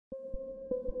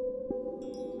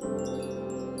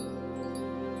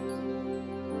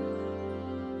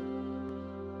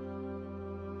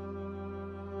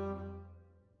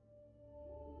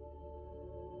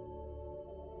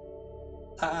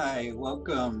Hi,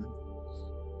 welcome.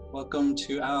 Welcome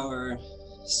to our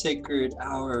sacred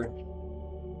hour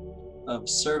of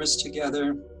service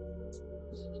together.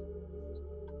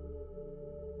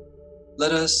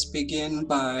 Let us begin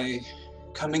by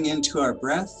coming into our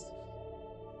breath.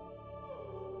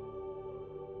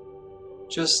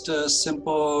 Just a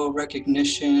simple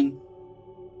recognition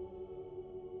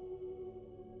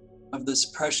of this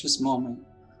precious moment.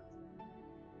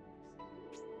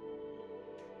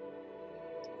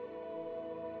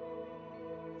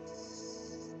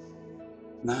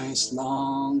 Nice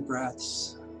long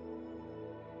breaths,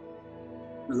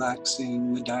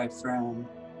 relaxing the diaphragm.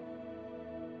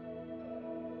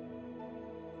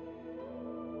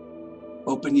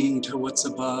 Opening to what's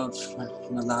above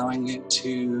and allowing it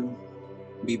to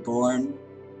be born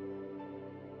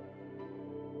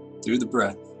through the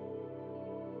breath.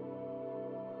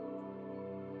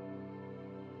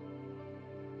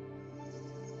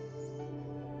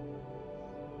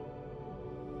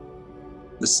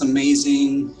 This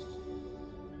amazing,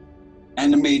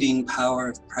 animating power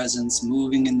of presence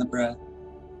moving in the breath,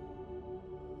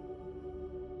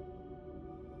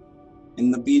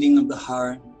 in the beating of the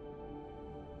heart,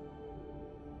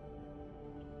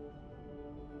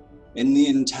 in the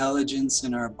intelligence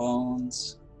in our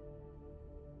bones,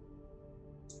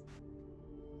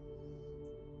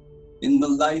 in the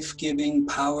life-giving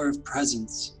power of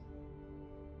presence,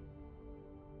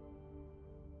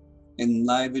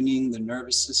 enlivening the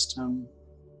nervous system,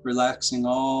 relaxing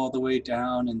all the way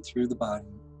down and through the body.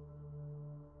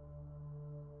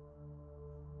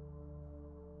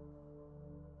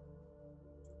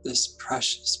 This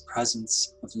precious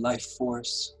presence of life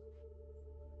force.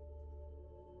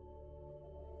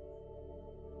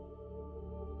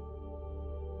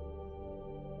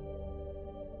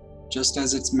 Just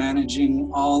as it's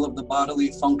managing all of the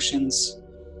bodily functions,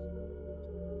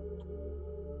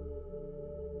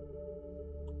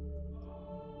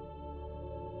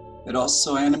 it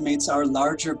also animates our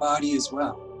larger body as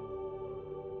well.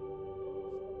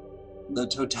 The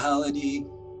totality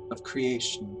of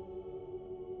creation.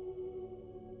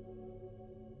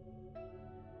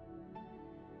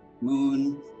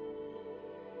 Moon,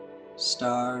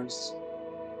 stars,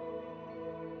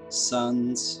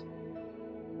 suns,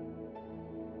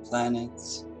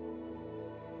 planets,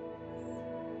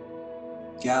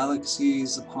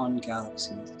 galaxies upon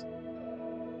galaxies.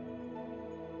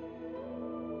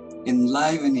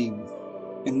 Enlivening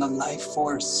in the life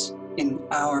force in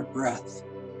our breath.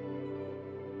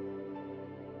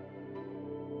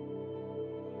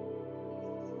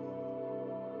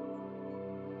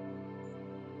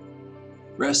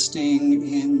 Resting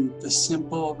in the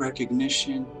simple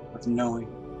recognition of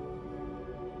knowing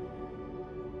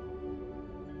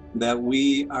that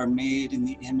we are made in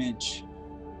the image,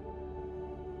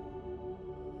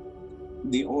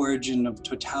 the origin of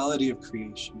totality of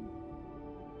creation.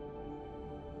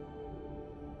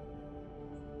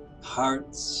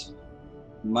 Hearts,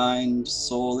 mind,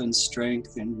 soul, and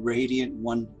strength in radiant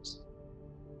oneness.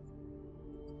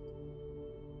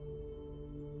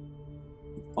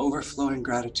 Overflowing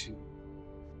gratitude.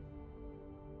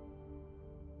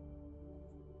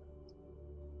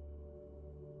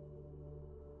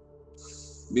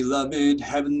 Beloved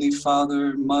Heavenly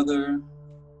Father, Mother,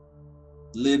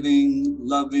 living,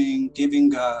 loving, giving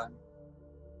God,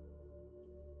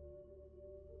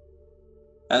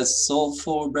 as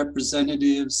soulful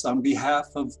representatives on behalf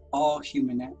of all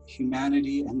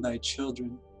humanity and thy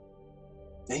children,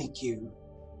 thank you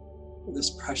for this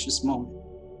precious moment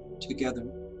together.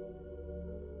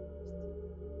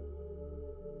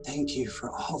 Thank you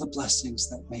for all the blessings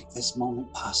that make this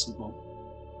moment possible,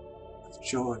 of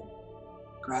joy,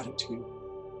 gratitude,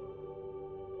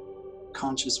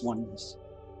 conscious oneness.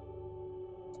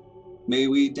 May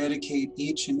we dedicate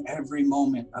each and every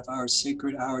moment of our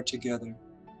sacred hour together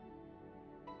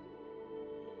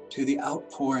to the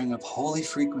outpouring of holy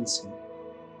frequency,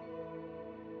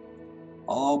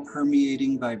 all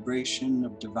permeating vibration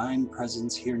of divine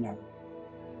presence here now,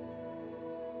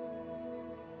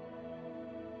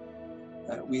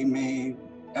 that we may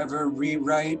ever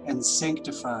rewrite and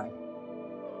sanctify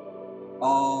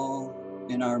all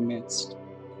in our midst.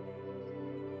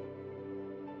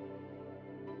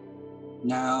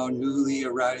 Now newly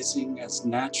arising as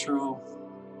natural,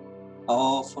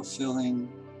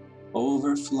 all-fulfilling,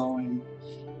 overflowing,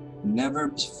 never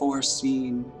before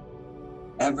seen,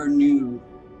 ever new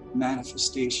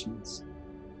manifestations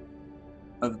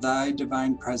of thy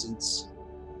divine presence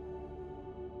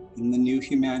in the new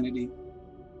humanity,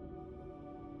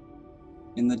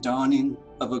 in the dawning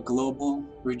of a global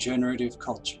regenerative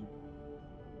culture.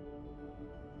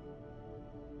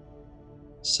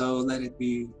 So let it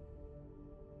be.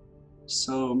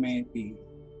 So may it be.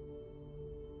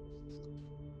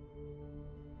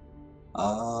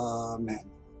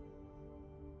 Amen.